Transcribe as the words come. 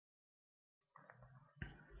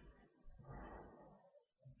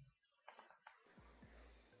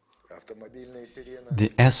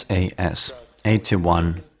The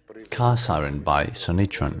SAS-81 car siren by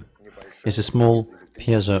Sonitron is a small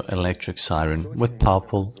piezoelectric siren with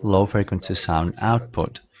powerful low-frequency sound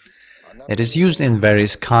output. It is used in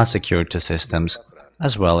various car security systems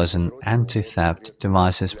as well as in anti-theft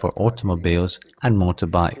devices for automobiles and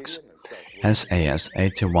motorbikes.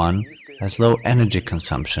 SAS-81 has low energy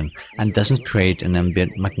consumption and doesn't create an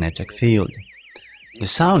ambient magnetic field. The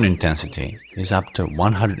sound intensity is up to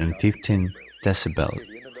 115 decibel.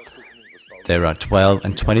 There are 12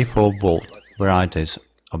 and 24 volt varieties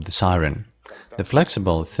of the siren. The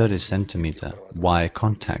flexible 30 cm wire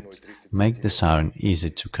contacts make the siren easy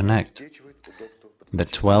to connect. The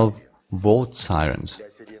 12 volt sirens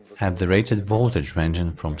have the rated voltage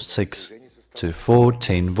ranging from 6 to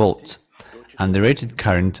 14 volts and the rated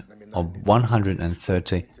current of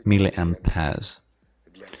 130 milliamperes.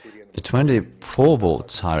 The 24 volt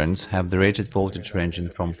sirens have the rated voltage ranging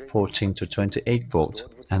from 14 to 28 volts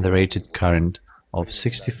and the rated current of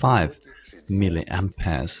 65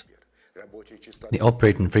 milliamperes. The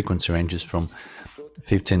operating frequency ranges from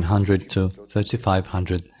 1500 to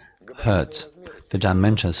 3500 Hz. The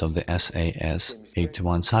dimensions of the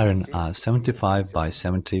SAS-81 siren are 75 by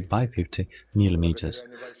 70 by 50 millimeters.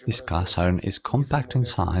 This car siren is compact in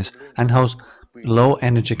size and has low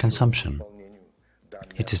energy consumption.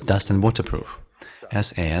 It is dust and waterproof.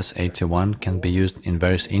 SAS-81 can be used in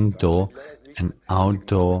various indoor and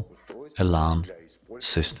outdoor alarm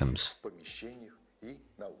systems.